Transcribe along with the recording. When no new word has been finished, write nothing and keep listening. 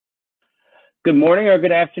Good morning or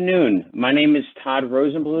good afternoon. My name is Todd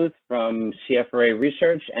Rosenbluth from CFRA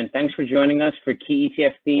Research, and thanks for joining us for key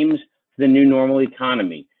ETF themes for the new normal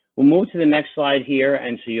economy. We'll move to the next slide here,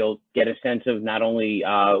 and so you'll get a sense of not only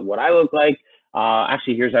what I look like.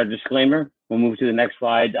 Actually, here's our disclaimer. We'll move to the next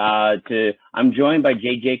slide. I'm joined by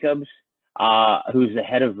Jay Jacobs, who's the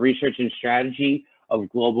head of research and strategy of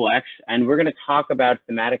Global X, and we're going to talk about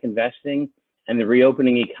thematic investing and the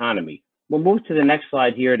reopening economy. We'll move to the next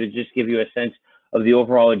slide here to just give you a sense of the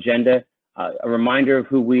overall agenda. A reminder of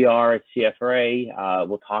who we are at CFRA.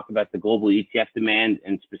 We'll talk about the global ETF demand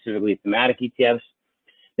and specifically thematic ETFs.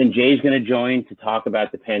 Then Jay's going to join to talk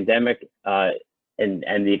about the pandemic and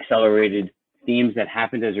the accelerated themes that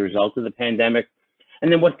happened as a result of the pandemic. And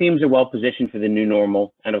then what themes are well positioned for the new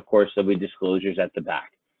normal. And of course, there'll be disclosures at the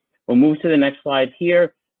back. We'll move to the next slide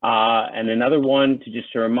here. And another one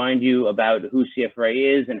to remind you about who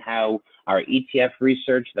CFRA is and how our ETF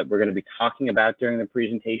research that we're going to be talking about during the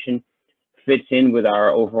presentation fits in with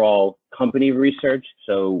our overall company research.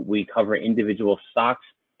 So we cover individual stocks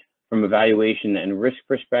from a valuation and risk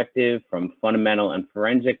perspective, from fundamental and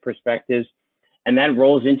forensic perspectives, and that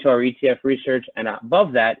rolls into our ETF research. And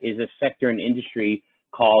above that is a sector and industry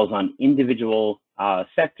calls on individual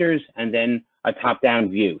sectors and then a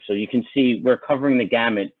top-down view. So you can see we're covering the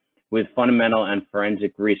gamut with fundamental and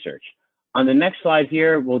forensic research. On the next slide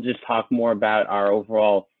here, we'll just talk more about our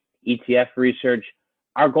overall ETF research.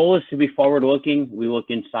 Our goal is to be forward-looking. We look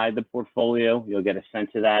inside the portfolio. You'll get a sense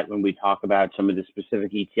of that when we talk about some of the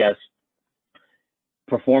specific ETFs.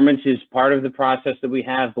 Performance is part of the process that we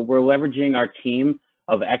have, but we're leveraging our team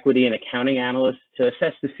of equity and accounting analysts to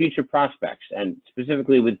assess the future prospects. And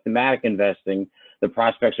specifically with thematic investing, the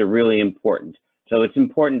prospects are really important. So it's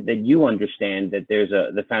important that you understand that there's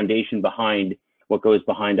the foundation behind what goes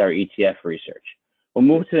behind our ETF research. We'll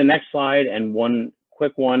move to the next slide, and one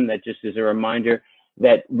quick one that just is a reminder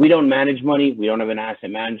that we don't manage money. We don't have an asset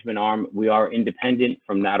management arm. We are independent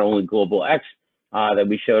from not only Global X that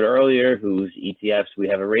we showed earlier, whose ETFs we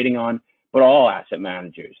have a rating on, but all asset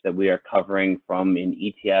managers that we are covering from an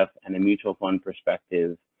ETF and a mutual fund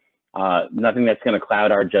perspective. Nothing that's going to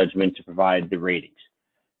cloud our judgment to provide the ratings.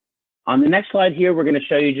 On the next slide here, we're going to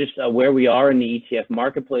show you just where we are in the ETF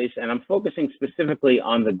marketplace, and I'm focusing specifically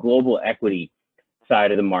on the global equity side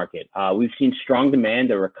of the market. We've seen strong demand,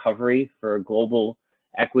 a recovery for global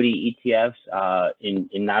equity ETFs in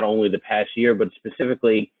not only the past year, but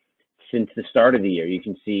specifically since the start of the year. You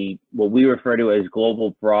can see what we refer to as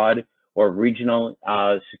global broad or regional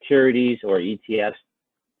securities or ETFs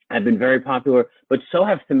have been very popular, but so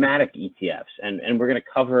have thematic ETFs, and we're going to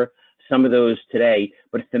cover some of those today,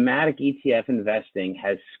 but thematic ETF investing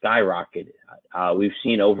has skyrocketed. We've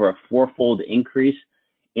seen over a fourfold increase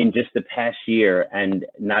in just the past year, and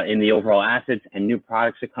not in the overall assets, and new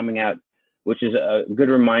products are coming out, which is a good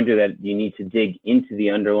reminder that you need to dig into the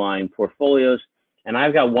underlying portfolios. And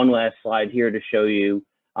I've got one last slide here to show you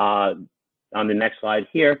on the next slide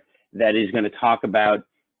here that is going to talk about,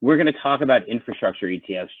 we're going to talk about infrastructure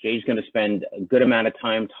ETFs. Jay's going to spend a good amount of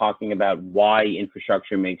time talking about why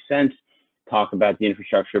infrastructure makes sense, talk about the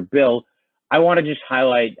infrastructure bill. I want to just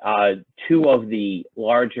highlight two of the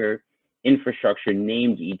larger infrastructure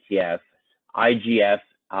named ETFs, IGF,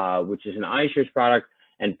 which is an iShares product,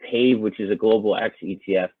 and PAVE, which is a Global X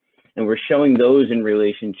ETF. And we're showing those in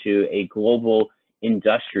relation to a global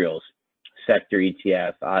industrials sector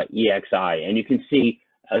ETF, EXI. And you can see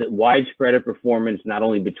a widespread of performance, not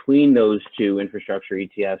only between those two infrastructure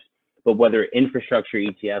ETFs, but whether infrastructure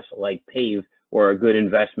ETFs like PAVE were a good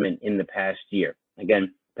investment in the past year.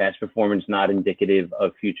 Again, past performance not indicative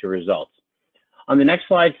of future results. On the next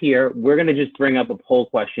slide here, we're going to just bring up a poll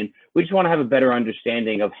question. We just want to have a better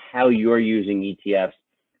understanding of how you're using ETFs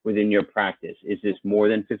within your practice. Is this more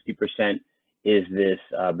than 50%? Is this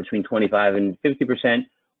between 25 and 50%?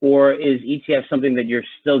 Or is ETF something that you're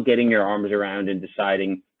still getting your arms around and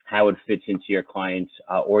deciding how it fits into your clients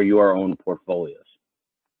or your own portfolios?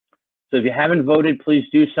 So if you haven't voted, please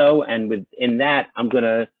do so. And within that, I'm going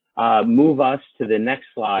to move us to the next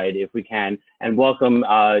slide if we can, and welcome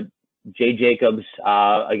Jay Jacobs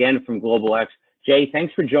again from Global X. Jay,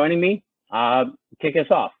 thanks for joining me. Kick us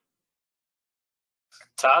off.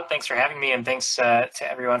 Todd, thanks for having me, and thanks to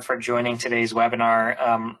everyone for joining today's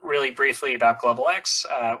webinar. Really briefly about Global X,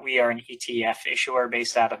 we are an ETF issuer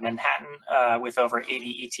based out of Manhattan with over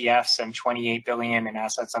 80 ETFs and 28 billion in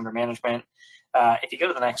assets under management. If you go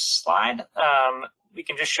to the next slide, we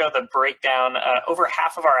can just show the breakdown. Over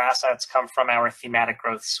half of our assets come from our thematic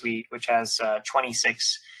growth suite, which has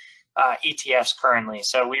 26 ETFs currently.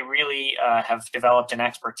 So we really have developed an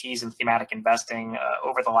expertise in thematic investing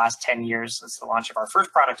over the last 10 years since the launch of our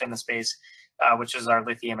first product in the space. which is our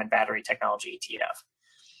lithium and battery technology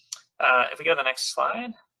ETF. If we go to the next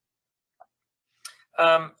slide.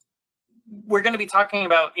 We're going to be talking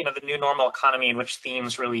about, the new normal economy and which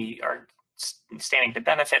themes really are standing to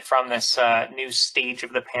benefit from this new stage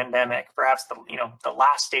of the pandemic, perhaps the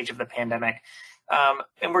last stage of the pandemic.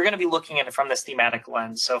 And we're going to be looking at it from this thematic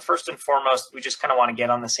lens. So first and foremost, we just kind of want to get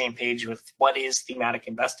on the same page with what is thematic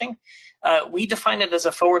investing. We define it as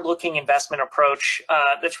a forward-looking investment approach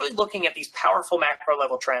that's really looking at these powerful macro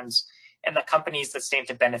level trends and the companies that stand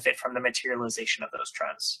to benefit from the materialization of those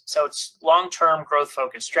trends. So it's long-term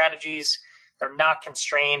growth-focused strategies. They're not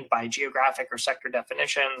constrained by geographic or sector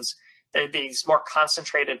definitions. They're these more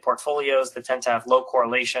concentrated portfolios that tend to have low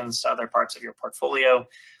correlations to other parts of your portfolio.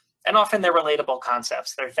 And often they're relatable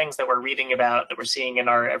concepts. They're things that we're reading about, that we're seeing in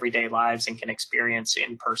our everyday lives and can experience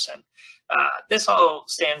in person. This all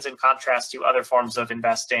stands in contrast to other forms of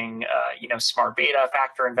investing, smart beta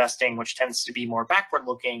factor investing, which tends to be more backward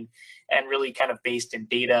looking and really kind of based in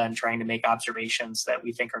data and trying to make observations that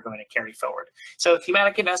we think are going to carry forward. So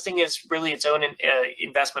thematic investing is really its own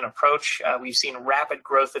investment approach. We've seen rapid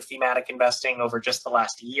growth of thematic investing over just the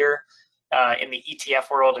last year. In the ETF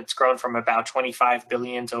world, it's grown from about 25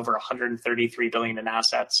 billion to over 133 billion in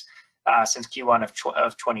assets since Q1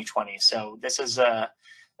 of 2020. So this is a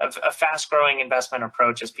fast-growing investment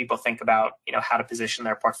approach as people think about, how to position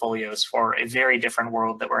their portfolios for a very different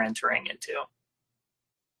world that we're entering into.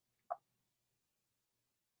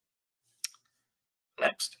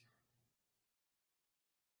 Next.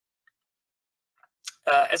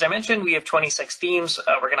 As I mentioned, we have 26 themes.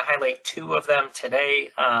 We're going to highlight 2 of them today,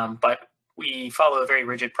 but we follow a very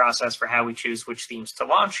rigid process for how we choose which themes to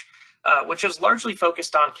launch, which is largely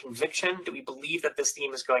focused on conviction. Do we believe that this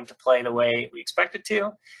theme is going to play the way we expect it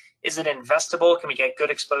to? Is it investable? Can we get good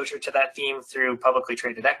exposure to that theme through publicly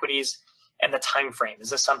traded equities? And the time frame, is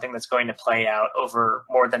this something that's going to play out over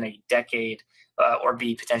more than a decade or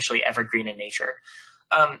be potentially evergreen in nature?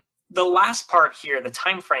 The last part here, the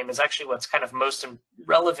time frame, is actually what's kind of most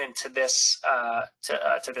relevant to this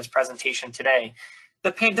to this presentation today.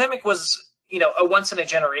 The pandemic was, a once in a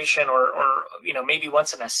generation or maybe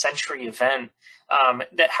once in a century event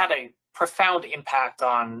that had a profound impact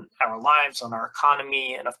on our lives, on our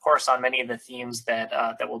economy, and of course on many of the themes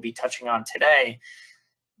that we'll be touching on today.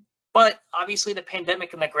 But obviously the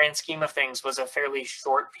pandemic in the grand scheme of things was a fairly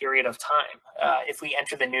short period of time. If we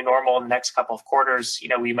enter the new normal in the next couple of quarters,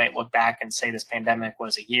 we might look back and say this pandemic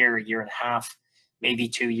was a year and a half, maybe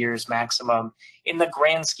 2 years maximum. In the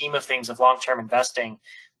grand scheme of things of long-term investing,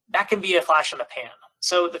 that can be a flash in the pan.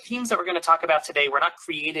 So the themes that we're going to talk about today were not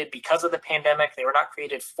created because of the pandemic. They were not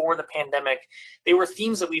created for the pandemic. They were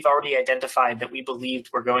themes that we've already identified that we believed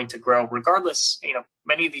were going to grow regardless.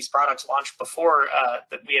 Many of these products launched before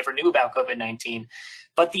that we ever knew about COVID-19.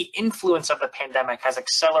 But the influence of the pandemic has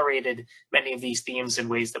accelerated many of these themes in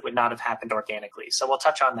ways that would not have happened organically. So we'll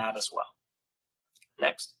touch on that as well.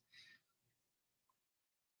 Next.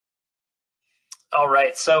 All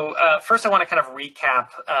right, so first I want to kind of recap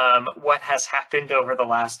what has happened over the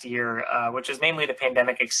last year, which is namely the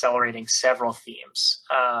pandemic accelerating several themes.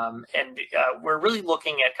 And we're really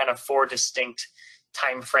looking at kind of 4 distinct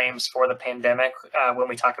timeframes for the pandemic when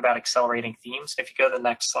we talk about accelerating themes. If you go to the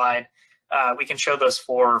next slide, we can show those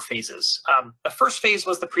 4 phases. The first phase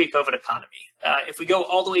was the pre-COVID economy. If we go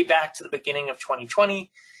all the way back to the beginning of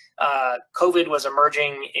 2020, COVID was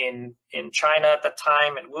emerging in China at the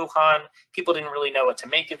time, in Wuhan. People didn't really know what to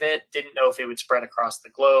make of it, didn't know if it would spread across the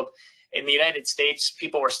globe. In the United States,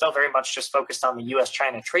 people were still very much just focused on the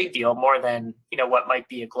US-China trade deal more than, what might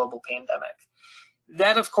be a global pandemic.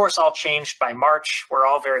 That, of course, all changed by March. We're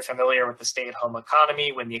all very familiar with the stay-at-home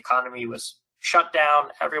economy. When the economy was shut down,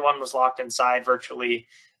 everyone was locked inside virtually,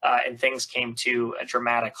 and things came to a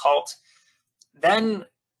dramatic halt.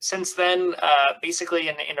 Since then, basically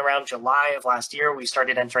in around July of last year, we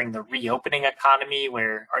started entering the reopening economy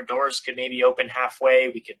where our doors could maybe open halfway.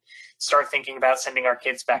 We could start thinking about sending our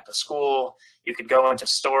kids back to school. You could go into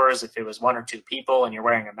stores if it was 1 or 2 people and you're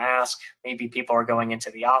wearing a mask. Maybe people are going into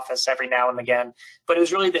the office every now and again. But it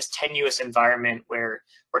was really this tenuous environment where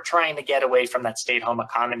we're trying to get away from that stay-at-home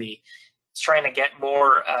economy. It's trying to get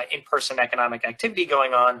more in-person economic activity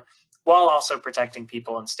going on, while also protecting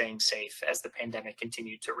people and staying safe as the pandemic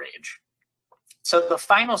continued to rage. So the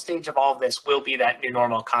final stage of all of this will be that new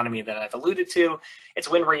normal economy that I've alluded to. It's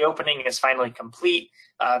when reopening is finally complete,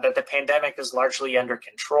 that the pandemic is largely under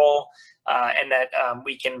control, and that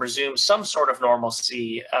we can resume some sort of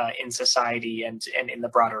normalcy in society and in the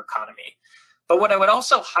broader economy. But what I would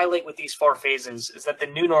also highlight with these 4 phases is that the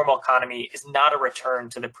new normal economy is not a return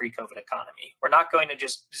to the pre-COVID economy. We're not going to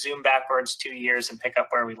just zoom backwards 2 years and pick up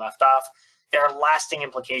where we left off. there are lasting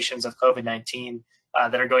implications of COVID-19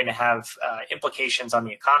 that are going to have implications on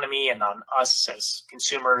the economy and on us as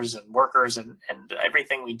consumers and workers and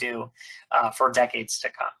everything we do for decades to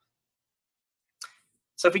come.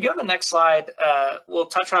 So if we go to the next slide, we'll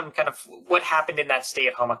touch on kind of what happened in that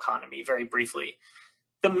stay-at-home economy very briefly.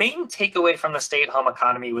 The main takeaway from the stay-at-home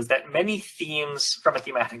economy was that many themes, from a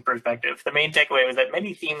thematic perspective, the main takeaway was that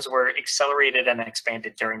many themes were accelerated and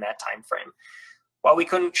expanded during that time frame. While we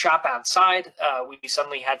couldn't shop outside, we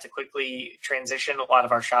suddenly had to quickly transition a lot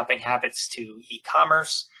of our shopping habits to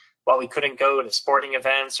e-commerce. While we couldn't go to sporting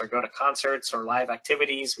events or go to concerts or live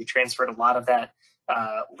activities, we transferred a lot of that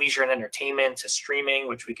leisure and entertainment to streaming,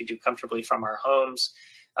 which we could do comfortably from our homes.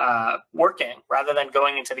 Working rather than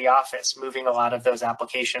going into the office, moving a lot of those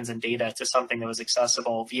applications and data to something that was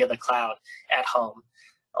accessible via the cloud at home.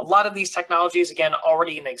 A lot of these technologies, again,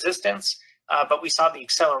 already in existence, but we saw the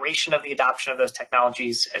acceleration of the adoption of those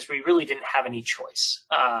technologies as we really didn't have any choice.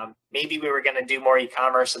 Maybe we were going to do more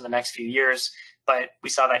e-commerce in the next few years, but we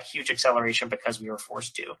saw that huge acceleration because we were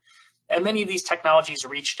forced to. And many of these technologies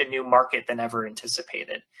reached a new market than ever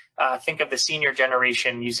anticipated. Think of the senior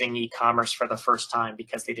generation using e-commerce for the first time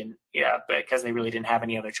because they really didn't have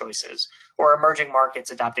any other choices, or emerging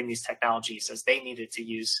markets adopting these technologies as they needed to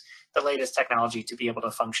use the latest technology to be able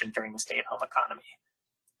to function during the stay-at-home economy.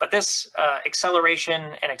 But this acceleration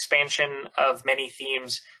and expansion of many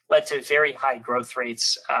themes led to very high growth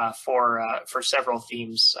rates for several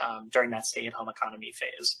themes during that stay-at-home economy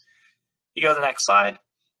phase. You go to the next slide.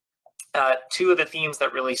 Two of the themes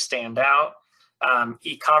that really stand out,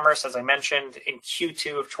 e-commerce, as I mentioned, in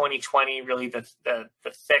Q2 of 2020, really the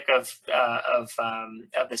thick of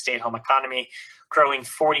the stay-at-home economy, growing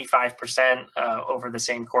 45% over the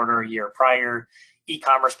same quarter a year prior.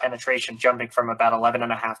 E-commerce penetration jumping from about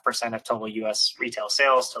 11.5% of total U.S. retail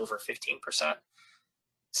sales to over 15%.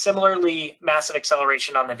 Similarly, massive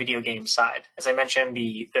acceleration on the video game side. As I mentioned,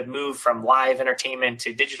 the move from live entertainment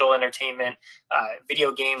to digital entertainment,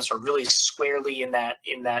 video games are really squarely in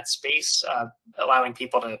that space, allowing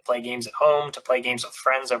people to play games at home, to play games with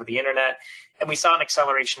friends over the internet. And we saw an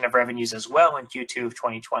acceleration of revenues as well in Q2 of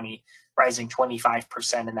 2020, rising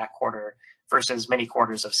 25% in that quarter versus many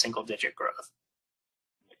quarters of single-digit growth.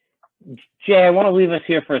 Jay, I want to leave us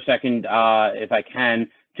here for a second, if I can,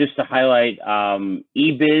 just to highlight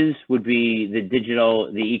eBiz would be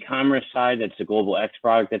the e-commerce side. That's the Global X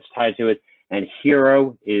product that's tied to it. And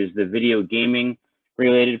Hero is the video gaming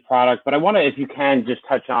related product. But I want to, if you can, just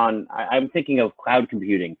touch on, I'm thinking of cloud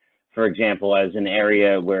computing, for example, as an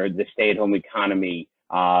area where the stay-at-home economy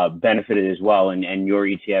benefited as well. And your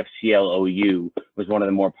ETF, CLOU, was one of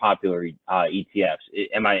the more popular ETFs.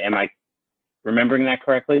 Am I remembering that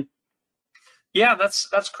correctly? Yeah, that's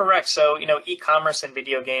correct. So, e-commerce and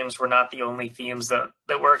video games were not the only themes that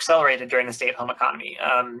were accelerated during the stay-at-home economy.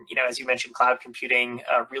 As you mentioned, cloud computing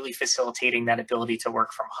really facilitating that ability to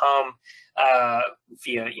work from home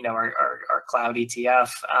via, our cloud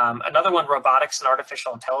ETF. Another one, robotics and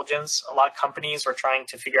artificial intelligence. A lot of companies were trying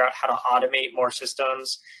to figure out how to automate more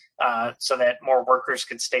systems so that more workers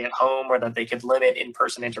could stay at home or that they could limit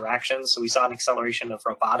in-person interactions. So we saw an acceleration of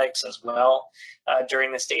robotics as well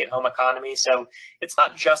during the stay-at-home economy. So it's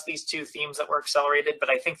not just these two themes that were accelerated,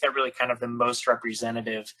 but I think they're really kind of the most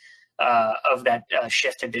representative of that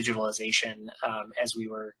shift to digitalization as we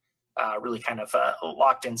were really kind of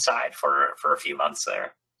locked inside for a few months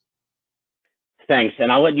there. Thanks.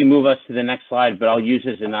 And I'll let you move us to the next slide, but I'll use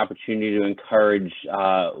this as an opportunity to encourage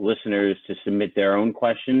listeners to submit their own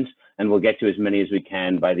questions, and we'll get to as many as we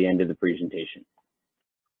can by the end of the presentation.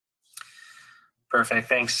 Perfect.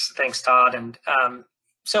 Thanks, Todd. And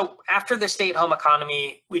so after the stay-at-home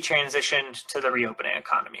economy, we transitioned to the reopening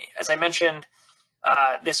economy. As I mentioned,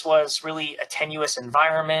 this was really a tenuous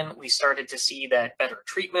environment. We started to see that better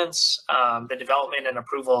treatments, the development and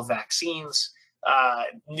approval of vaccines,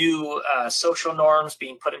 new social norms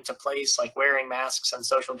being put into place, like wearing masks and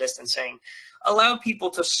social distancing, allowed people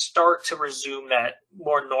to start to resume that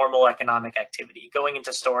more normal economic activity, going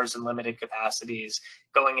into stores in limited capacities,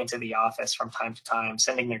 going into the office from time to time,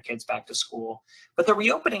 sending their kids back to school. But the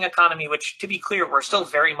reopening economy, which, to be clear, we're still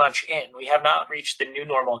very much in, we have not reached the new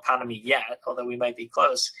normal economy yet, although we might be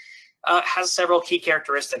close, has several key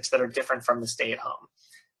characteristics that are different from the stay-at-home.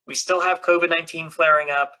 We still have COVID-19 flaring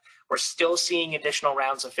up. We're still seeing additional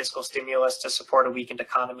rounds of fiscal stimulus to support a weakened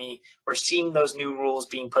economy. We're seeing those new rules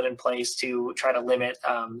being put in place to try to limit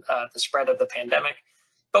the spread of the pandemic.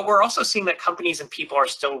 But we're also seeing that companies and people are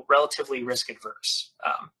still relatively risk adverse.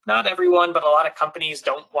 Not everyone, but a lot of companies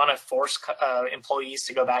don't want to force employees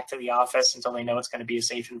to go back to the office until they know it's going to be a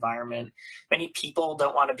safe environment. Many people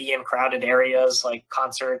don't want to be in crowded areas like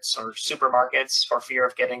concerts or supermarkets for fear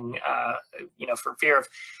of getting, for fear of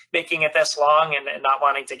making it this long and not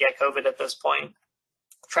wanting to get COVID at this point.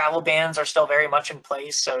 Travel bans are still very much in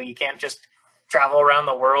place, so you can't just travel around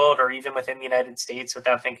the world or even within the United States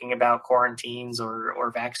without thinking about quarantines or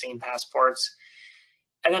vaccine passports.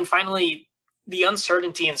 And then finally, the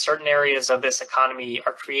uncertainty in certain areas of this economy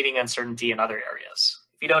are creating uncertainty in other areas.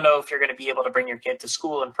 If you don't know if you're going to be able to bring your kid to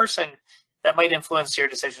school in person, that might influence your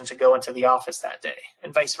decision to go into the office that day,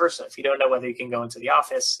 and vice versa. If you don't know whether you can go into the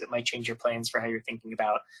office, it might change your plans for how you're thinking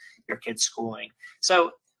about your kid's schooling.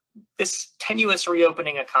 So this tenuous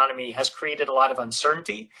reopening economy has created a lot of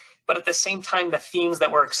uncertainty, but at the same time, the themes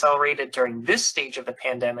that were accelerated during this stage of the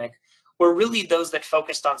pandemic were really those that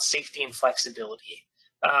focused on safety and flexibility.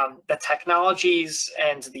 The technologies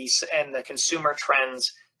and the consumer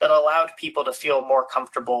trends that allowed people to feel more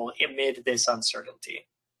comfortable amid this uncertainty.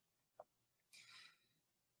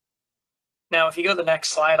 Now, if you go to the next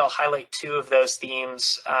slide, I'll highlight two of those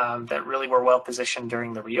themes that really were well positioned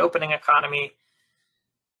during the reopening economy.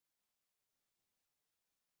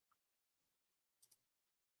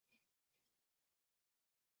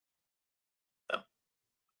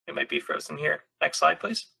 It might be frozen here. Next slide,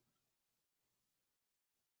 please.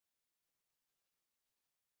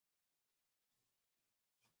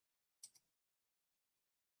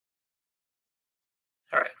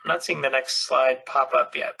 All right, I'm not seeing the next slide pop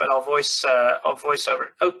up yet, but I'll voice over.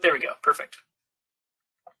 Oh, there we go. Perfect.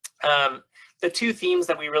 The two themes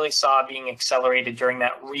that we really saw being accelerated during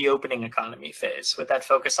that reopening economy phase, with that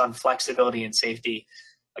focus on flexibility and safety.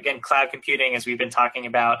 Again, cloud computing, as we've been talking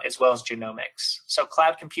about, as well as genomics. So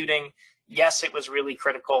cloud computing, yes, it was really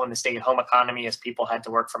critical in the stay-at-home economy as people had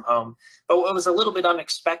to work from home. But what was a little bit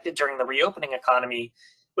unexpected during the reopening economy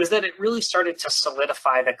was that it really started to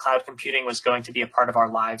solidify that cloud computing was going to be a part of our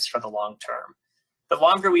lives for the long term. The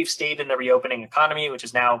longer we've stayed in the reopening economy, which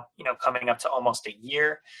is now coming up to almost a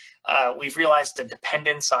year, we've realized the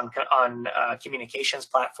dependence on communications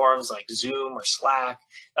platforms like Zoom or Slack,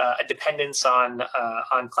 a dependence on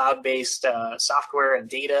cloud-based software and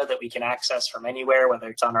data that we can access from anywhere, whether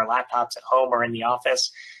it's on our laptops at home or in the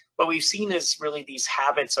office. What we've seen is really these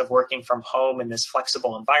habits of working from home in this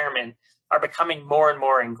flexible environment are becoming more and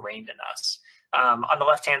more ingrained in us. On the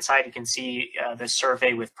left-hand side, you can see this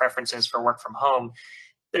survey with preferences for work from home.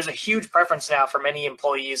 There's a huge preference now for many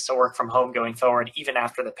employees to work from home going forward, even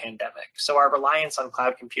after the pandemic. So our reliance on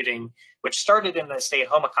cloud computing, which started in the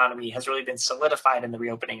stay-at-home economy, has really been solidified in the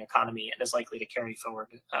reopening economy and is likely to carry forward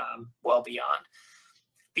well beyond.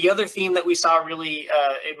 The other theme that we saw really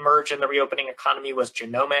emerge in the reopening economy was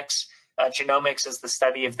genomics. Genomics is the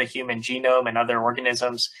study of the human genome and other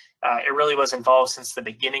organisms. It really was involved since the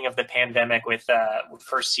beginning of the pandemic with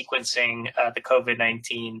first sequencing the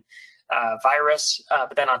COVID-19 virus,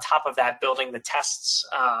 but then on top of that, building the tests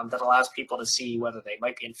that allows people to see whether they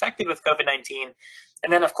might be infected with COVID-19.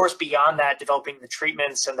 And then, of course, beyond that, developing the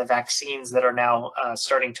treatments and the vaccines that are now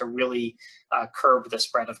starting to really curb the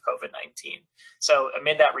spread of COVID-19. So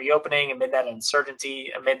amid that reopening, amid that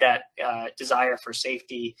uncertainty, amid that desire for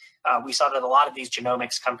safety, we saw that a lot of these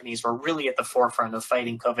genomics companies were really at the forefront of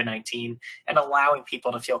fighting COVID-19 and allowing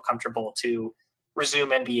people to feel comfortable to resume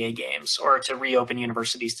NBA games or to reopen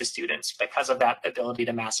universities to students because of that ability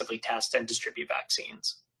to massively test and distribute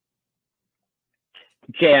vaccines.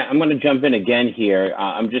 Jay, I'm going to jump in again here.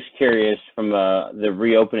 I'm just curious from the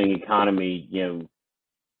reopening economy, you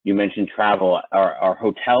mentioned travel. Are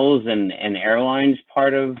hotels and airlines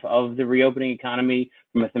part of the reopening economy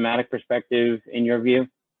from a thematic perspective, in your view?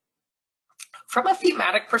 From a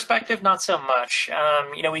thematic perspective, not so much.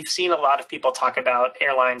 We've seen a lot of people talk about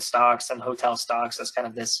airline stocks and hotel stocks as kind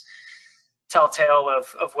of this telltale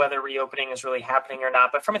of whether reopening is really happening or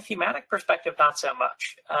not. But from a thematic perspective, not so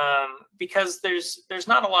much, because there's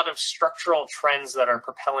not a lot of structural trends that are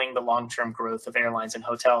propelling the long-term growth of airlines and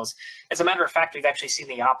hotels. As a matter of fact, we've actually seen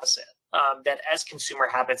the opposite. That as consumer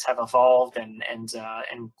habits have evolved and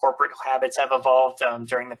corporate habits have evolved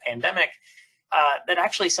during the pandemic, that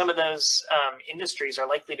actually some of those industries are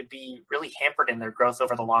likely to be really hampered in their growth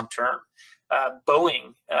over the long term.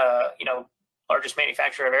 Boeing, largest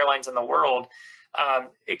manufacturer of airlines in the world,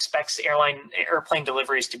 expects airplane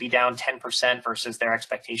deliveries to be down 10% versus their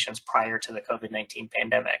expectations prior to the COVID-19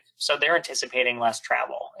 pandemic. So they're anticipating less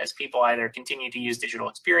travel as people either continue to use digital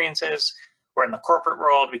experiences, or in the corporate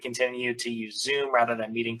world, we continue to use Zoom rather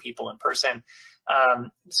than meeting people in person.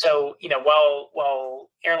 So, while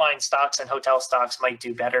airline stocks and hotel stocks might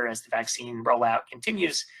do better as the vaccine rollout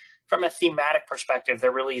continues, from a thematic perspective,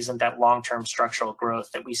 there really isn't that long-term structural growth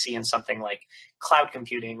that we see in something like cloud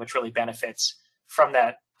computing, which really benefits from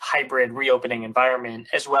that hybrid reopening environment,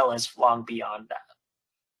 as well as long beyond that.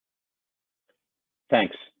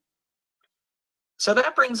 Thanks. So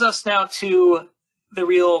that brings us now to the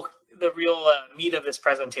real meat of this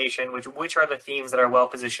presentation, which are the themes that are well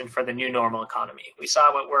positioned for the new normal economy. We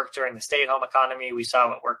saw what worked during the stay-at-home economy. We saw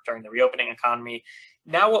what worked during the reopening economy.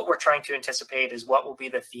 Now what we're trying to anticipate is what will be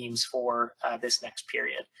the themes for this next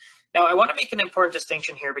period. Now, I want to make an important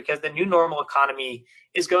distinction here because the new normal economy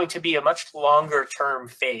is going to be a much longer term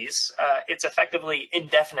phase. It's effectively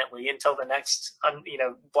indefinitely until the next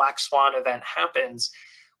black swan event happens.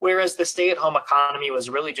 Whereas the stay-at-home economy was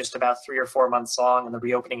really just about 3 or 4 months long, and the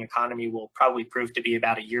reopening economy will probably prove to be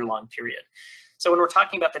about a year-long period. So when we're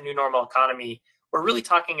talking about the new normal economy, we're really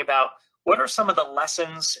talking about what are some of the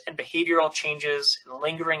lessons and behavioral changes and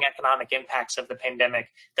lingering economic impacts of the pandemic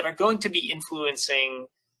that are going to be influencing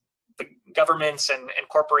the governments and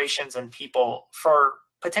corporations and people for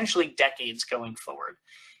potentially decades going forward.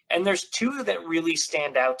 And there's two that really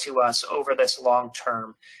stand out to us over this long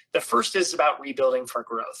term. The first is about rebuilding for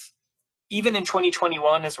growth. Even in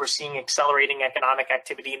 2021, as we're seeing accelerating economic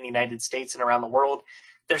activity in the United States and around the world,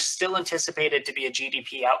 there's still anticipated to be a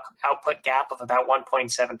GDP output gap of about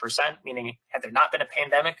 1.7%, meaning had there not been a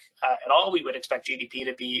pandemic at all, we would expect GDP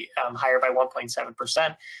to be higher by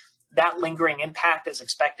 1.7%. That lingering impact is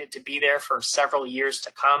expected to be there for several years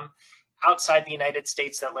to come. Outside the United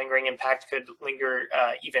States, that lingering impact could linger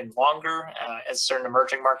even longer as certain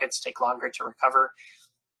emerging markets take longer to recover.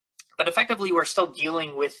 But effectively, we're still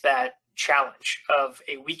dealing with that challenge of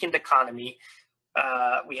a weakened economy.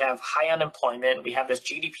 We have high unemployment. We have this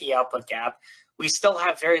GDP output gap. We still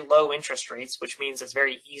have very low interest rates, which means it's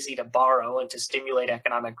very easy to borrow and to stimulate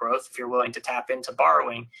economic growth if you're willing to tap into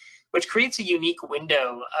borrowing, which creates a unique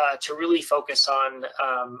window to really focus on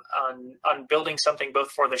building something both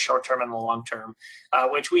for the short term and the long term,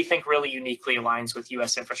 which we think really uniquely aligns with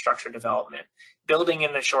U.S. infrastructure development, building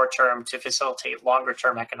in the short term to facilitate longer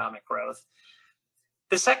term economic growth.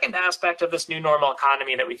 The second aspect of this new normal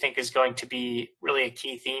economy that we think is going to be really a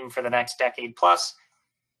key theme for the next decade plus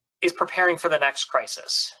is preparing for the next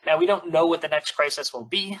crisis. Now, we don't know what the next crisis will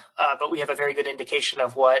be, but we have a very good indication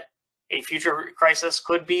of what a future crisis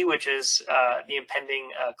could be, which is the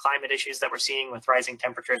impending climate issues that we're seeing with rising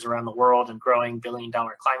temperatures around the world and growing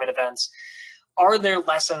billion-dollar climate events. Are there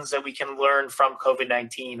lessons that we can learn from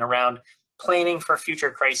COVID-19 around planning for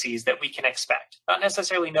future crises that we can expect? Not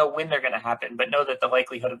necessarily know when they're going to happen, but know that the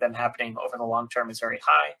likelihood of them happening over the long term is very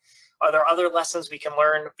high. Are there other lessons we can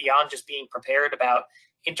learn beyond just being prepared about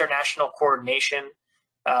international coordination?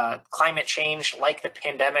 Climate change, like the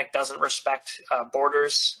pandemic, doesn't respect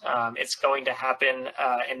borders. It's going to happen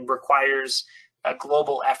and requires a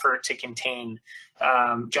global effort to contain,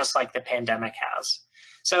 just like the pandemic has.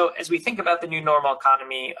 So as we think about the new normal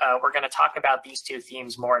economy, we're going to talk about these two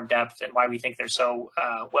themes more in depth and why we think they're so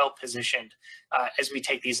well positioned as we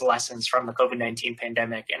take these lessons from the COVID-19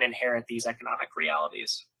 pandemic and inherit these economic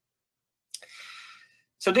realities.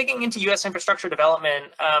 So digging into U.S. infrastructure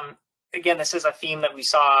development, again, this is a theme that we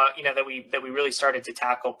saw, that we really started to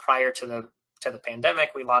tackle prior to the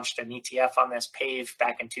pandemic. We launched an ETF on this, PAVE,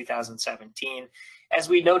 back in 2017, as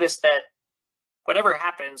we noticed that whatever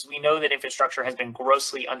happens, we know that infrastructure has been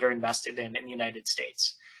grossly underinvested in the United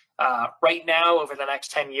States. Right now, over the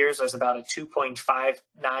next 10 years, there's about a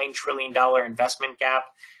 $2.59 trillion investment gap,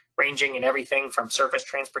 ranging in everything from surface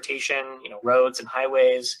transportation, roads and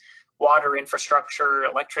highways, water infrastructure,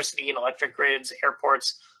 electricity and electric grids,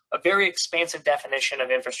 airports. A very expansive definition of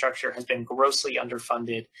infrastructure has been grossly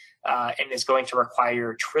underfunded and is going to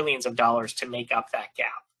require trillions of dollars to make up that gap.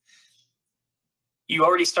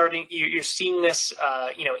 You're seeing this,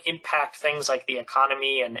 impact things like the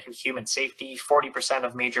economy and human safety. 40%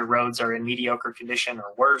 of major roads are in mediocre condition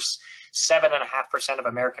or worse. 7.5% of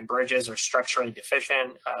American bridges are structurally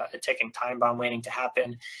deficient, a ticking time bomb waiting to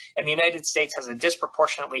happen. And the United States has a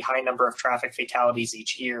disproportionately high number of traffic fatalities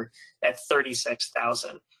each year at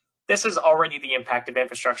 36,000. This is already the impact of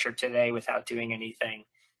infrastructure today without doing anything,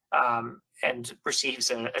 and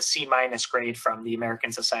receives a C- grade from the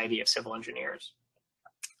American Society of Civil Engineers.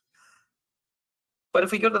 But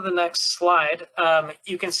if we go to the next slide,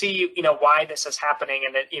 you can see, why this is happening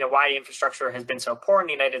and that, why infrastructure has been so poor in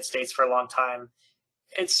the United States for a long time.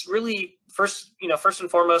 It's really first and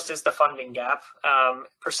foremost is the funding gap.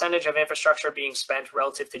 Percentage of infrastructure being spent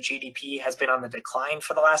relative to GDP has been on the decline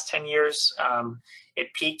for the last 10 years.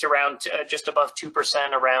 It peaked around just above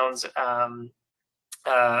 2% around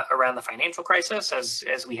around the financial crisis,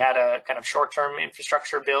 as we had a kind of short-term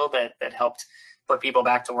infrastructure bill that helped put people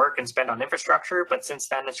back to work and spend on infrastructure. But since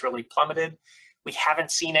then, it's really plummeted. We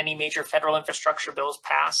haven't seen any major federal infrastructure bills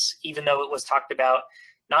pass, even though it was talked about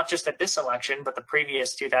not just at this election, but the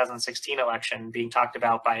previous 2016 election being talked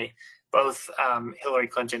about by both Hillary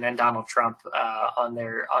Clinton and Donald Trump on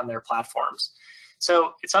their platforms.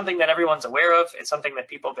 So it's something that everyone's aware of. It's something that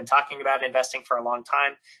people have been talking about investing for a long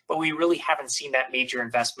time, but we really haven't seen that major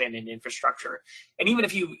investment in infrastructure. And even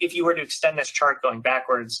if you were to extend this chart going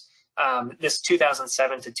backwards, this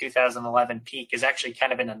 2007 to 2011 peak is actually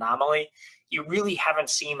kind of an anomaly. You really haven't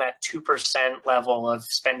seen that 2% level of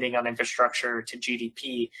spending on infrastructure to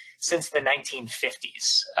GDP since the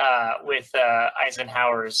 1950s with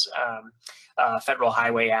Eisenhower's Federal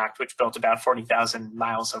Highway Act, which built about 40,000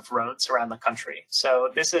 miles of roads around the country. So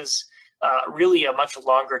this is really a much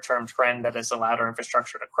longer term trend that has allowed our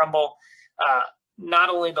infrastructure to crumble. Not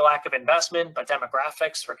only the lack of investment, but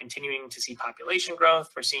demographics. We're continuing to see population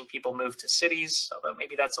growth. We're seeing people move to cities, although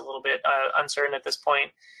maybe that's a little bit uncertain at this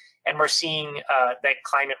point. And we're seeing that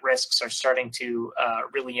climate risks are starting to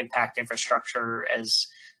really impact infrastructure as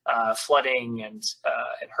flooding and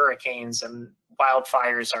hurricanes and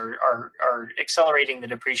wildfires are accelerating the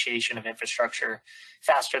depreciation of infrastructure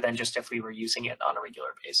faster than just if we were using it on a regular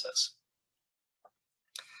basis.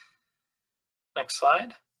 Next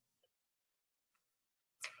slide.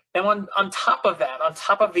 And on top of that, on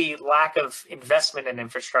top of the lack of investment in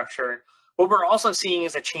infrastructure, what we're also seeing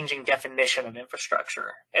is a changing definition of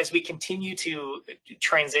infrastructure. As we continue to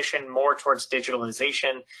transition more towards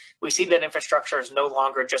digitalization, we see that infrastructure is no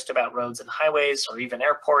longer just about roads and highways or even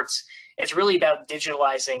airports. It's really about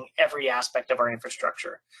digitalizing every aspect of our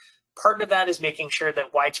infrastructure. Part of that is making sure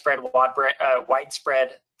that widespread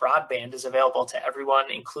broadband is available to everyone,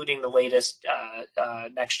 including the latest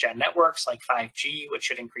next-gen networks like 5G, which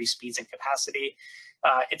should increase speeds and capacity.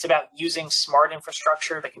 It's about using smart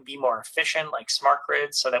infrastructure that can be more efficient, like smart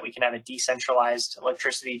grids, so that we can have a decentralized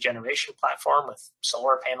electricity generation platform with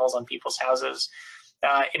solar panels on people's houses.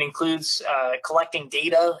 It includes collecting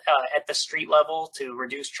data at the street level to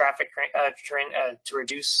reduce traffic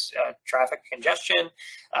congestion,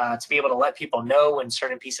 to be able to let people know when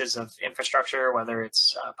certain pieces of infrastructure, whether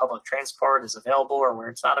it's public transport, is available or where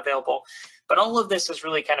it's not available. But all of this is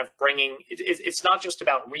really kind of bringing. It's not just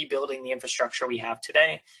about rebuilding the infrastructure we have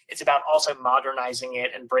today. It's about also modernizing it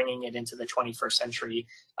and bringing it into the 21st century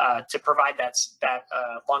to provide that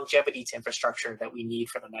longevity to infrastructure that we need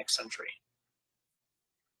for the next century.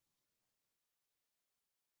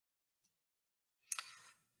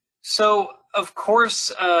 So, of course,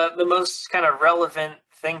 the most kind of relevant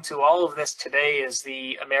thing to all of this today is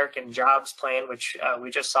the American Jobs Plan, which we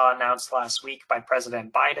just saw announced last week by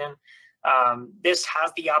President Biden. This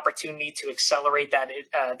has the opportunity to accelerate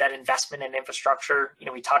that investment in infrastructure. You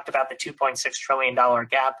know, we talked about the $2.6 trillion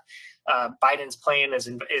gap. Biden's plan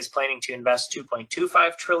is planning to invest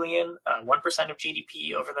 $2.25 trillion, 1% of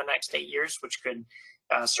GDP over the next 8 years, which could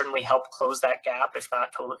certainly help close that gap, if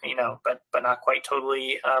not totally, but not quite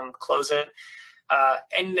totally close it.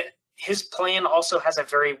 And his plan also has a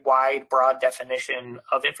very wide, broad definition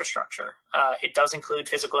of infrastructure. It does include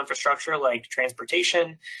physical infrastructure like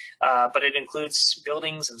transportation, but it includes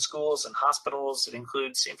buildings and schools and hospitals. It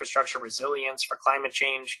includes infrastructure resilience for climate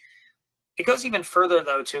change. It goes even further,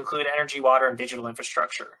 though, to include energy, water, and digital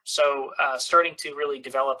infrastructure. So starting to really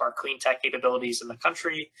develop our clean tech capabilities in the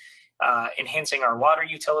country, enhancing our water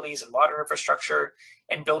utilities and water infrastructure,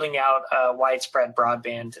 and building out widespread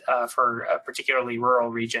broadband for particularly rural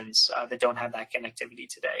regions that don't have that connectivity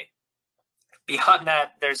today. Beyond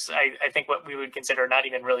that, there's, I think, what we would consider not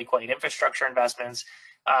even really quite infrastructure investments,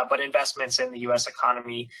 but investments in the U.S.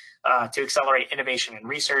 economy to accelerate innovation and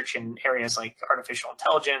research in areas like artificial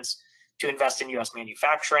intelligence, to invest in U.S.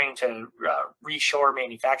 manufacturing, to reshore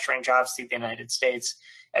manufacturing jobs to the United States,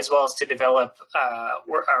 as well as to develop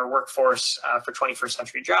our workforce for 21st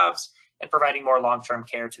century jobs and providing more long-term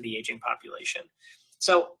care to the aging population.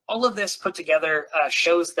 So all of this put together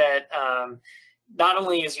shows that not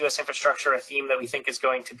only is U.S. infrastructure a theme that we think is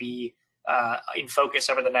going to be in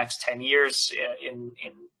focus over the next 10 years in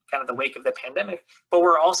kind of the wake of the pandemic, but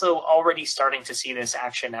we're also already starting to see this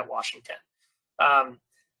action at Washington.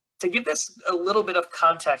 To give this a little bit of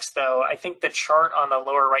context, though, I think the chart on the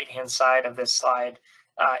lower right-hand side of this slide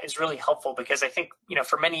is really helpful, because I think,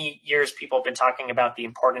 for many years, people have been talking about the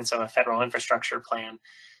importance of a federal infrastructure plan.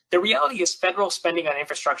 The reality is federal spending on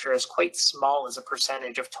infrastructure is quite small as a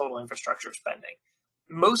percentage of total infrastructure spending.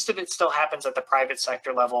 Most of it still happens at the private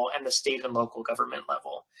sector level and the state and local government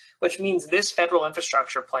level, which means this federal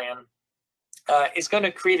infrastructure plan is going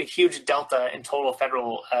to create a huge delta in total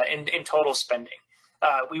federal in total spending.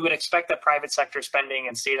 We would expect that private sector spending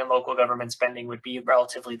and state and local government spending would be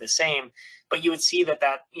relatively the same, but you would see that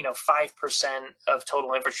 5% of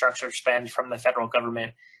total infrastructure spend from the federal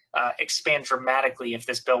government expand dramatically if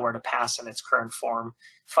this bill were to pass in its current form,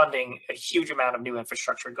 funding a huge amount of new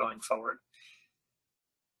infrastructure going forward.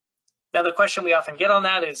 Now, the question we often get on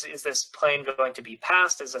that is this plan going to be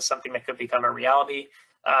passed? Is this something that could become a reality?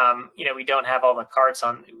 We don't have all the cards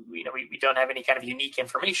on, we don't have any kind of unique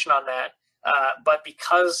information on that. But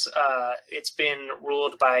because it's been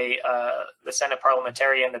ruled by the Senate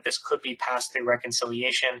parliamentarian that this could be passed through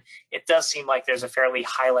reconciliation, it does seem like there's a fairly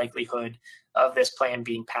high likelihood of this plan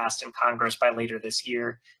being passed in Congress by later this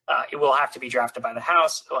year. It will have to be drafted by the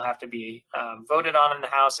House. It will have to be voted on in the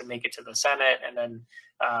House and make it to the Senate, and then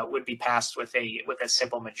would be passed with a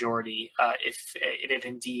simple majority if it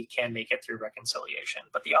indeed can make it through reconciliation.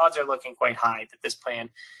 But the odds are looking quite high that this plan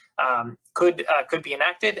could be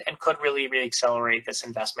enacted and could really accelerate this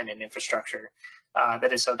investment in infrastructure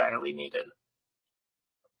that is so direly needed.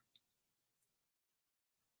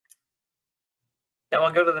 Now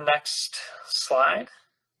I'll go to the next slide.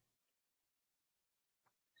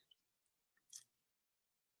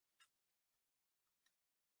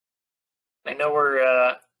 I know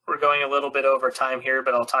we're going a little bit over time here,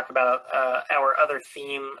 but I'll talk about our other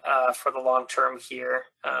theme for the long term here.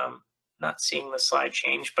 Not seeing the slide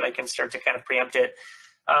change, but I can start to kind of preempt it.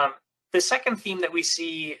 The second theme that we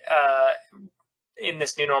see in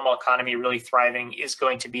this new normal economy really thriving is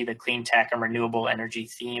going to be the clean tech and renewable energy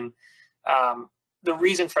theme. The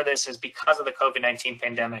reason for this is because of the COVID-19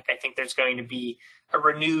 pandemic. I think there's going to be a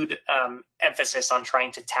renewed emphasis on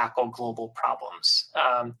trying to tackle global problems.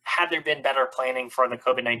 Had there been better planning for the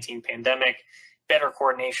COVID-19 pandemic, better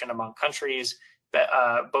coordination among countries,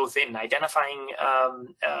 both in identifying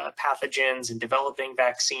pathogens and developing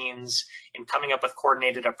vaccines and coming up with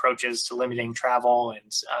coordinated approaches to limiting travel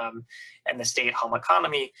and the stay-at-home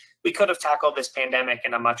economy, we could have tackled this pandemic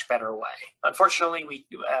in a much better way. Unfortunately, we,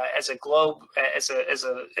 as a globe, as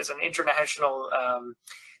an international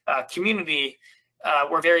community,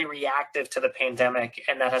 we're very reactive to the pandemic,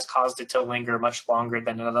 and that has caused it to linger much longer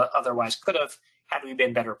than it otherwise could have had we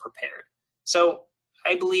been better prepared. So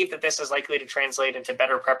I believe that this is likely to translate into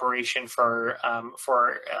better preparation for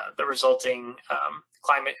the resulting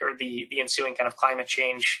climate, or the ensuing kind of climate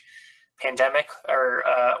change pandemic or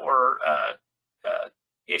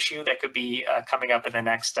issue that could be coming up in the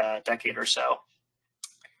next decade or so.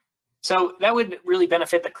 So that would really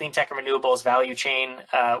benefit the clean tech and renewables value chain.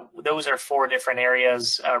 Those are 4 different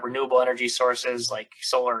areas: renewable energy sources like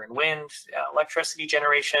solar and wind, electricity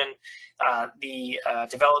generation, the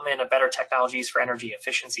development of better technologies for energy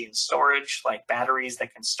efficiency and storage, like batteries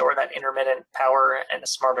that can store that intermittent power, and a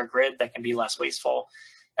smarter grid that can be less wasteful,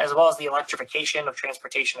 as well as the electrification of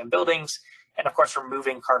transportation and buildings, and of course,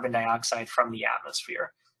 removing carbon dioxide from the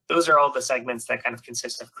atmosphere. Those are all the segments that kind of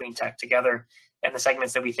consist of clean tech together, and the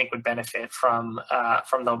segments that we think would benefit from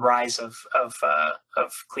the rise of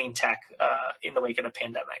clean tech in the wake of the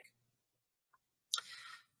pandemic.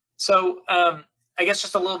 So I guess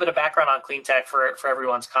just a little bit of background on clean tech for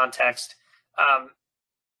everyone's context.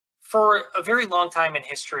 For a very long time in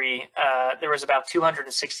history, there was about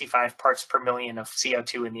 265 parts per million of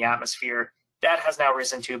CO2 in the atmosphere. That has now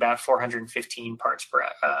risen to about 415 parts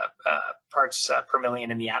per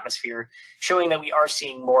million in the atmosphere, showing that we are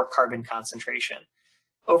seeing more carbon concentration.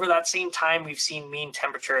 Over that same time, we've seen mean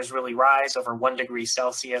temperatures really rise over 1 degree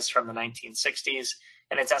Celsius from the 1960s,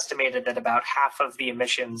 and it's estimated that about half of the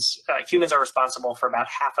emissions, humans are responsible for about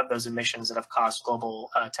half of those emissions that have caused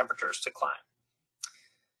global temperatures to climb.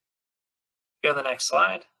 Go to the next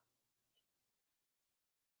slide.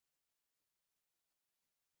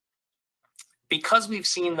 Because we've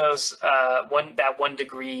seen those that 1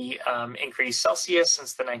 degree increase Celsius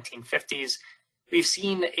since the 1950s, we've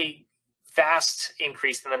seen a vast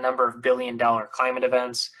increase in the number of billion-dollar climate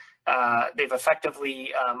events. They've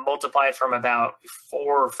effectively multiplied from about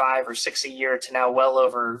 4 or 5 or 6 a year to now well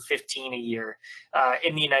over 15 a year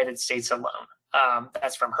in the United States alone.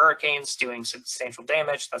 That's from hurricanes doing substantial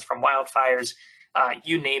damage. That's from wildfires,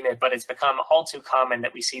 you name it. But it's become all too common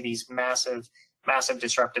that we see these massive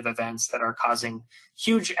disruptive events that are causing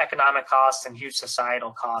huge economic costs and huge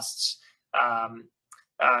societal costs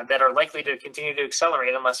that are likely to continue to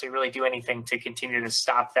accelerate unless we really do anything to continue to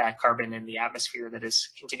stop that carbon in the atmosphere that is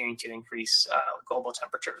continuing to increase global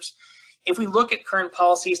temperatures. If we look at current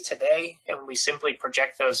policies today and we simply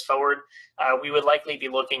project those forward, we would likely be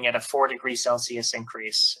looking at a 4 degree Celsius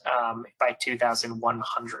increase by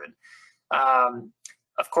 2100.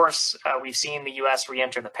 Of course, we've seen the U.S.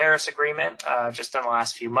 re-enter the Paris Agreement just in the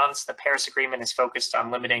last few months. The Paris Agreement is focused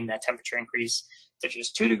on limiting that temperature increase to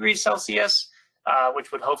just 2 degrees Celsius,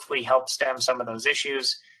 which would hopefully help stem some of those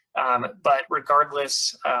issues. But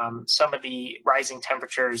regardless, some of the rising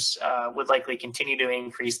temperatures would likely continue to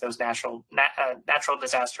increase those natural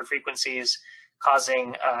disaster frequencies,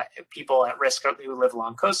 causing people at risk who live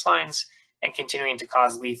along coastlines and continuing to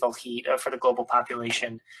cause lethal heat for the global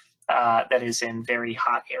population that is in very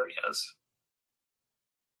hot areas.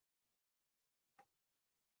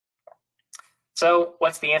 So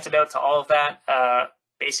what's the antidote to all of that?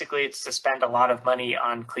 Basically, it's to spend a lot of money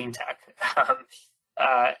on clean tech.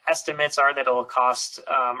 Estimates are that it will cost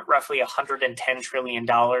roughly $110 trillion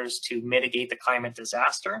to mitigate the climate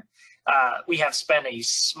disaster. We have spent a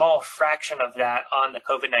small fraction of that on the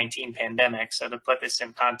COVID-19 pandemic. So to put this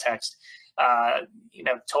in context,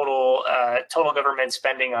 total government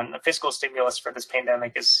spending on the fiscal stimulus for this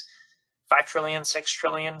pandemic is $5 trillion, $6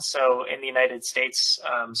 trillion. So in the United States,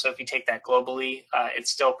 so if you take that globally, it's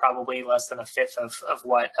still probably less than a fifth of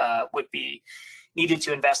what would be needed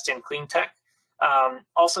to invest in clean tech.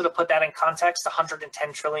 Also, to put that in context,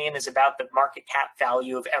 110 trillion is about the market cap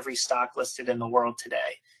value of every stock listed in the world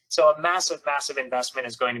today. So a massive, massive investment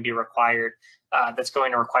is going to be required. That's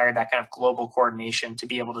going to require that kind of global coordination to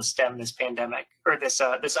be able to stem this pandemic or this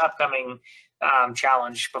upcoming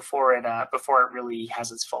challenge before it really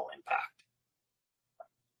has its full impact.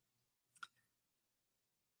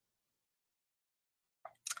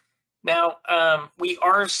 Now, we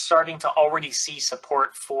are starting to already see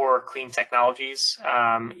support for clean technologies.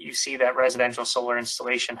 You see that residential solar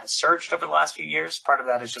installation has surged over the last few years. Part of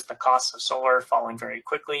that is just the cost of solar falling very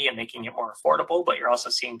quickly and making it more affordable, but you're also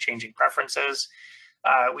seeing changing preferences.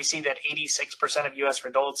 We see that 86% of US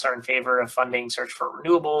adults are in favor of funding search for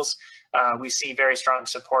renewables. We see very strong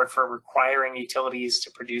support for requiring utilities to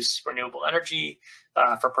produce renewable energy,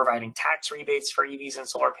 for providing tax rebates for EVs and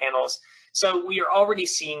solar panels. So we are already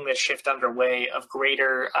seeing this shift underway of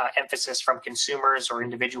greater emphasis from consumers or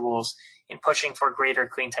individuals in pushing for greater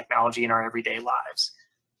clean technology in our everyday lives.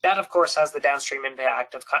 That, of course, has the downstream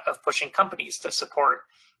impact of pushing companies to support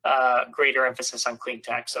greater emphasis on clean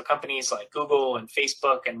tech. So companies like Google and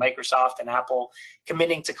Facebook and Microsoft and Apple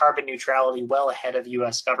committing to carbon neutrality well ahead of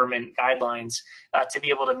US government guidelines to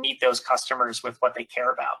be able to meet those customers with what they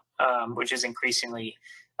care about, which is increasingly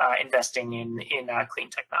investing in clean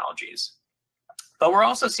technologies. But we're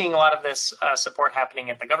also seeing a lot of this support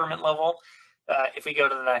happening at the government level. If we go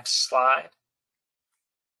to the next slide,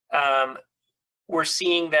 we're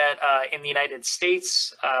seeing that in the United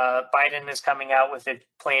States, Biden is coming out with a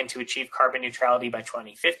plan to achieve carbon neutrality by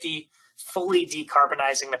 2050, fully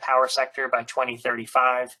decarbonizing the power sector by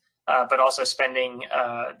 2035, but also spending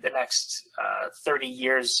the next 30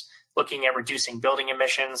 years looking at reducing building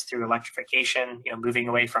emissions through electrification, moving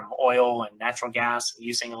away from oil and natural gas and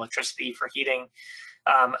using electricity for heating.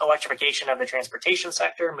 Electrification of the transportation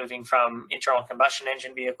sector, moving from internal combustion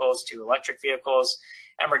engine vehicles to electric vehicles,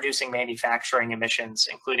 and reducing manufacturing emissions,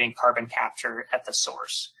 including carbon capture at the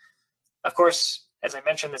source. Of course, as I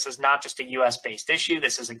mentioned, this is not just a US-based issue.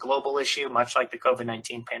 This is a global issue, much like the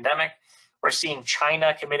COVID-19 pandemic. We're seeing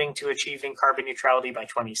China committing to achieving carbon neutrality by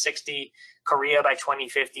 2060, Korea by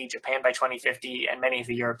 2050, Japan by 2050, and many of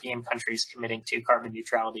the European countries committing to carbon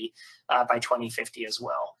neutrality by 2050 as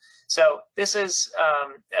well. So this is,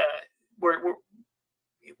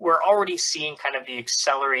 we're already seeing kind of the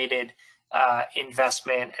accelerated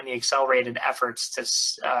investment and the accelerated efforts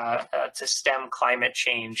to stem climate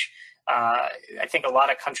change. I think a lot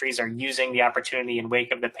of countries are using the opportunity in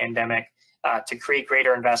wake of the pandemic to create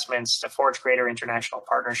greater investments, to forge greater international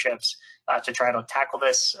partnerships, to try to tackle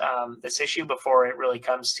this issue before it really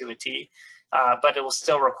comes to a T. But it will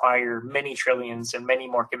still require many trillions and many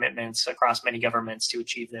more commitments across many governments to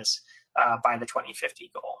achieve this by the 2050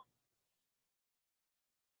 goal.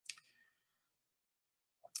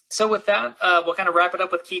 So with that, we'll kind of wrap it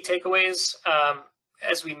up with key takeaways.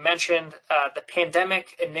 As we mentioned, the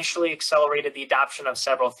pandemic initially accelerated the adoption of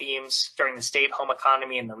several themes during the stay-at-home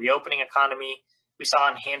economy and the reopening economy. We saw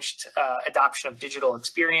enhanced adoption of digital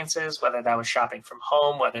experiences, whether that was shopping from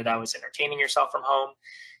home, whether that was entertaining yourself from home.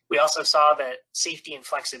 We also saw that safety and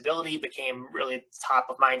flexibility became really top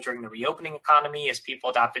of mind during the reopening economy as people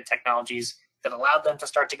adopted technologies that allowed them to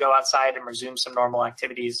start to go outside and resume some normal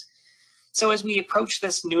activities. So as we approach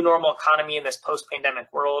this new normal economy in this post-pandemic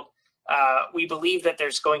world, we believe that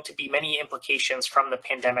there's going to be many implications from the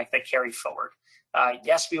pandemic that carry forward.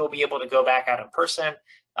 Yes, we will be able to go back out in person,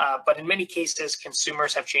 but in many cases,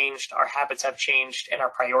 consumers have changed, our habits have changed, and our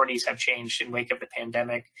priorities have changed in wake of the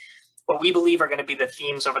pandemic. What we believe are going to be the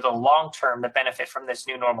themes over the long term that benefit from this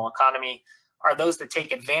new normal economy are those that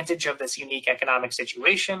take advantage of this unique economic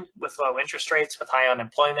situation with low interest rates, with high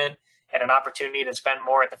unemployment, and an opportunity to spend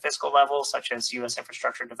more at the fiscal level, such as U.S.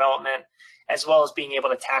 infrastructure development, as well as being able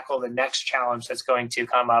to tackle the next challenge that's going to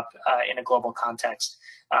come up in a global context,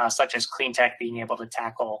 such as clean tech being able to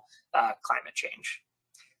tackle climate change.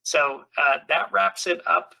 So that wraps it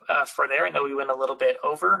up for there. I know we went a little bit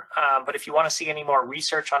over, but if you want to see any more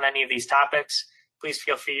research on any of these topics, please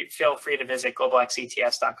feel free to visit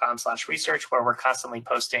globalxetfs.com/research, where we're constantly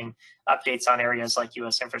posting updates on areas like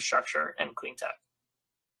U.S. infrastructure and clean tech.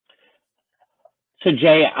 So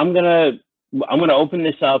Jay, I'm gonna open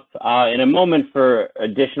this up in a moment for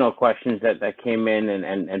additional questions that came in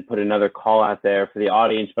and put another call out there for the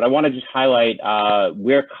audience. But I want to just highlight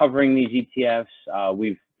we're covering these ETFs.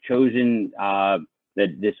 We've chosen that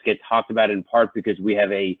this gets talked about in part because we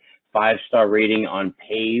have a 5-star rating on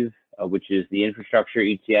PAVE, which is the infrastructure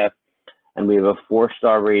ETF, and we have a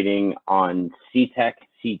 4-star rating on CTEC,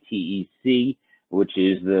 CTEC, which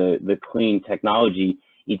is the clean technology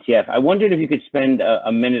ETF. I wondered if you could spend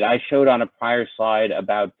a minute. I showed on a prior slide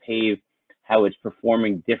about PAVE how it's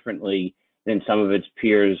performing differently than some of its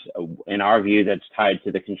peers. In our view, that's tied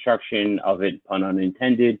to the construction of it, pun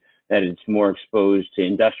unintended, that it's more exposed to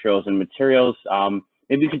industrials and materials.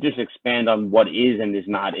 Maybe you could just expand on what is and is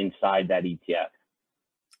not inside that ETF.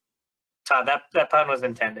 Todd, that pun was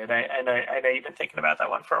intended. I know you've been thinking about that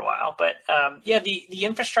one for a while, but yeah, the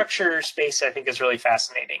infrastructure space I think is really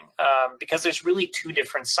fascinating because there's really two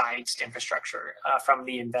different sides to infrastructure from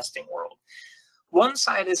the investing world. One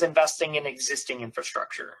side is investing in existing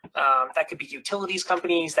infrastructure. That could be utilities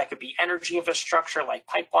companies, that could be energy infrastructure like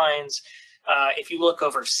pipelines. If you look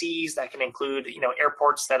overseas, that can include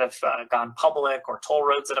airports that have gone public or toll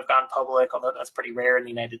roads that have gone public, although that's pretty rare in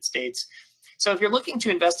the United States. So if you're looking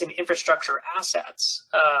to invest in infrastructure assets,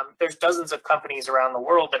 there's dozens of companies around the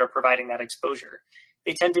world that are providing that exposure.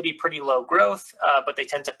 They tend to be pretty low growth, but they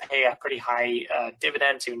tend to pay a pretty high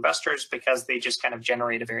dividend to investors because they just kind of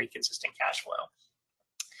generate a very consistent cash flow.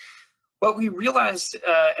 What we realized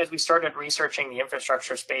as we started researching the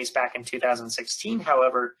infrastructure space back in 2016,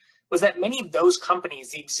 however, was that many of those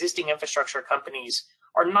companies, the existing infrastructure companies,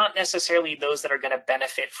 are not necessarily those that are going to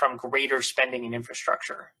benefit from greater spending in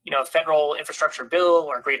infrastructure. A federal infrastructure bill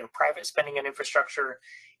or greater private spending in infrastructure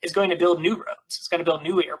is going to build new roads. It's going to build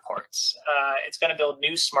new airports. It's going to build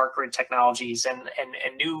new smart grid technologies and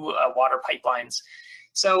new water pipelines.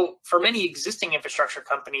 So for many existing infrastructure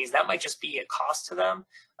companies, that might just be a cost to them.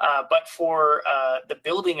 But for the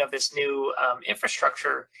building of this new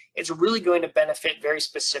infrastructure, it's really going to benefit very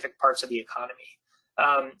specific parts of the economy.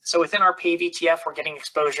 So within our PAVE ETF, we're getting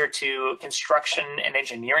exposure to construction and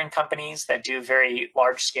engineering companies that do very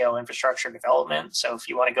large-scale infrastructure development. So if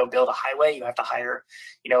you want to go build a highway, you have to hire,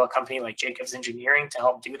 a company like Jacobs Engineering to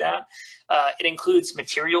help do that. It includes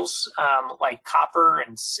materials like copper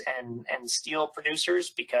and steel producers,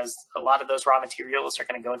 because a lot of those raw materials are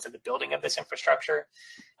going to go into the building of this infrastructure.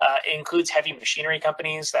 It includes heavy machinery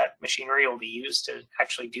companies. That machinery will be used to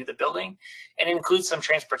actually do the building. And it includes some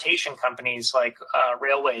transportation companies like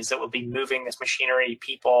railways that will be moving this machinery,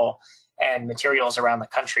 people, and materials around the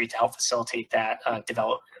country to help facilitate that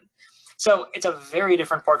development. So it's a very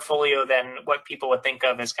different portfolio than what people would think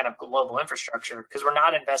of as kind of global infrastructure, because we're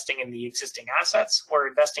not investing in the existing assets. We're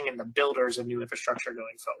investing in the builders of new infrastructure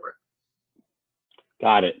going forward.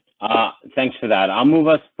 Got it. Thanks for that. I'll move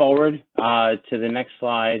us forward to the next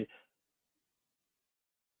slide,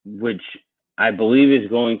 which I believe is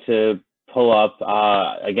going to pull up,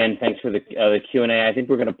 again, thanks for the Q&A. I think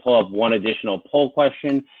we're going to pull up one additional poll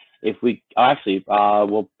question. If we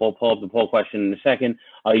we'll pull up the poll question in a second.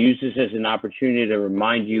 I'll use this as an opportunity to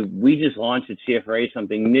remind you, we just launched at CFRA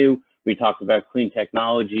something new. We talked about clean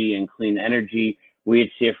technology and clean energy. We at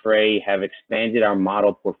CFRA have expanded our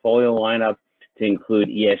model portfolio lineup to include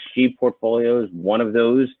ESG portfolios. One of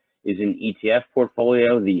those is an ETF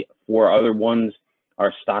portfolio. The 4 other ones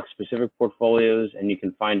are stock-specific portfolios, and you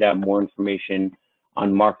can find out more information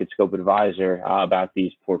on MarketScope Advisor about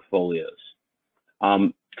these portfolios.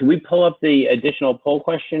 Can we pull up the additional poll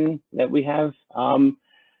question that we have?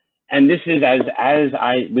 And this is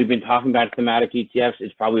we've been talking about thematic ETFs.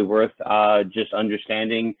 It's probably worth just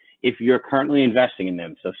understanding if you're currently investing in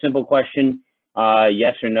them. So simple question,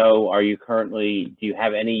 yes or no, do you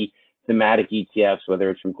have any thematic ETFs, whether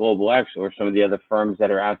it's from Global X or some of the other firms that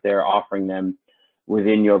are out there offering them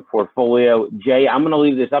within your portfolio? Jay, I'm going to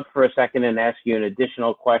leave this up for a second and ask you an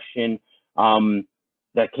additional question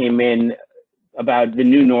that came in about the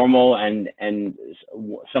new normal, and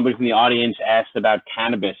somebody from the audience asked about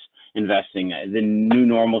cannabis investing. The new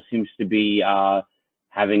normal seems to be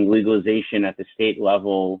having legalization at the state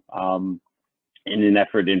level in an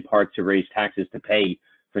effort in part to raise taxes to pay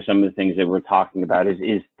for some of the things that we're talking about. Does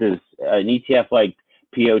an ETF like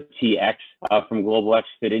POTX from Global X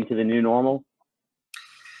fit into the new normal?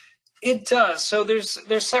 It does. So there's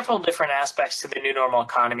several different aspects to the new normal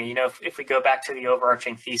economy. You know, if we go back to the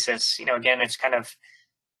overarching thesis, you know, again, it's kind of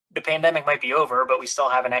the pandemic might be over, but we still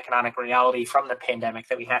have an economic reality from the pandemic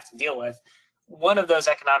that we have to deal with. One of those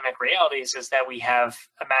economic realities is that we have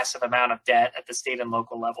a massive amount of debt at the state and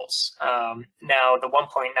local levels. Now, the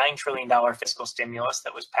 $1.9 trillion fiscal stimulus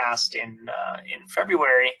that was passed in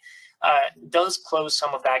February does close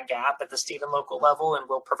some of that gap at the state and local level and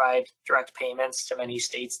will provide direct payments to many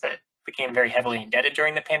states that became very heavily indebted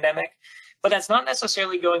during the pandemic. But that's not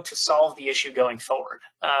necessarily going to solve the issue going forward.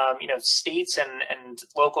 You know, states and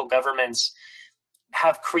local governments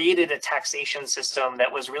have created a taxation system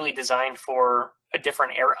that was really designed for a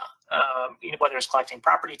different era. You know, whether it's collecting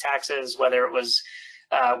property taxes, whether it was,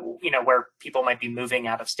 you know, where people might be moving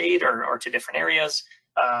out of state or to different areas,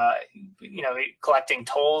 you know, collecting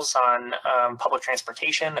tolls on public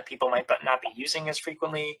transportation that people might not be using as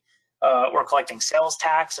frequently, or collecting sales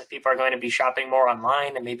tax if people are going to be shopping more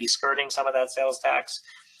online and maybe skirting some of that sales tax.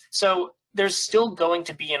 So there's still going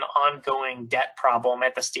to be an ongoing debt problem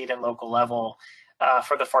at the state and local level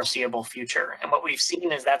for the foreseeable future. And what we've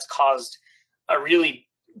seen is that's caused a really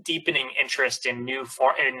deepening interest in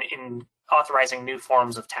in authorizing new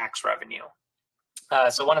forms of tax revenue.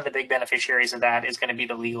 So one of the big beneficiaries of that is going to be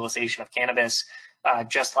the legalization of cannabis.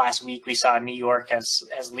 Just last week, we saw New York has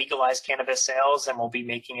legalized cannabis sales and will be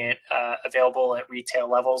making it available at retail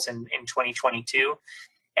levels in 2022.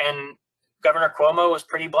 And Governor Cuomo was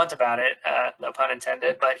pretty blunt about it, no pun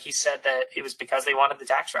intended, but he said that it was because they wanted the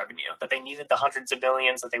tax revenue, that they needed the hundreds of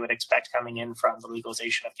billions that they would expect coming in from the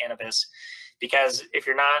legalization of cannabis. Because if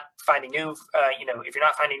you're not finding new, if you're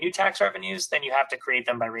not finding new tax revenues, then you have to create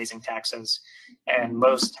them by raising taxes. And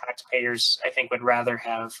most taxpayers, I think, would rather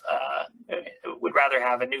have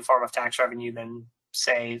a new form of tax revenue than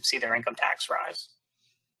see their income tax rise.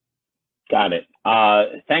 Got it.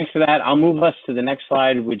 Thanks for that. I'll move us to the next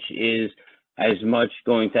slide, which is as much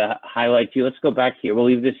going to highlight to you. Let's go back here. We'll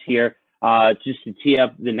leave this here just to tee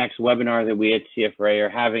up the next webinar that we at CFRA are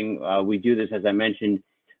having. We do this, as I mentioned,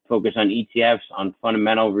 focus on ETFs, on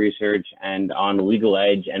fundamental research, and on legal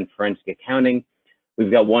edge and forensic accounting.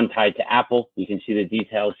 We've got one tied to Apple. You can see the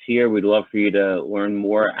details here. We'd love for you to learn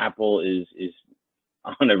more. Apple is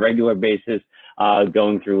on a regular basis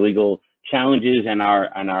going through legal challenges, and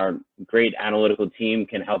our great analytical team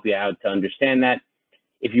can help you out to understand that.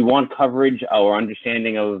 If you want coverage or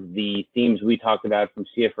understanding of the themes we talked about from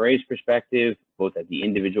CFRA's perspective, both at the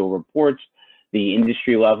individual reports, the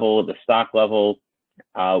industry level, the stock level,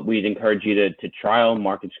 we'd encourage you to trial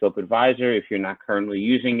MarketScope Advisor if you're not currently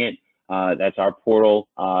using it. That's our portal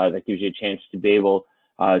that gives you a chance to be able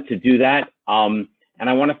to do that. And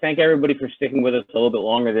I want to thank everybody for sticking with us a little bit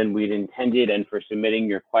longer than we'd intended and for submitting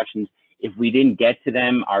your questions. If we didn't get to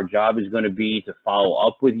them, our job is going to be to follow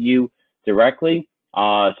up with you directly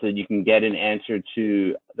so that you can get an answer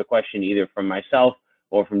to the question either from myself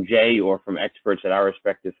or from Jay or from experts at our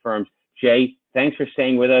respective firms. Jay, thanks for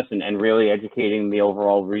staying with us and really educating the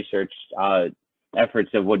overall research efforts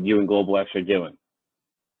of what you and Global X are doing.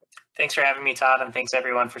 Thanks for having me, Todd, and thanks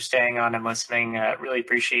everyone for staying on and listening. Really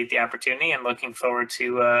appreciate the opportunity and looking forward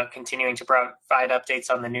to continuing to provide updates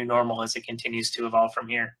on the new normal as it continues to evolve from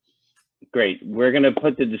here. Great. We're going to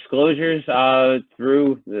put the disclosures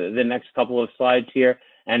through the next couple of slides here.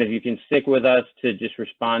 And if you can stick with us to just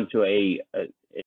respond to a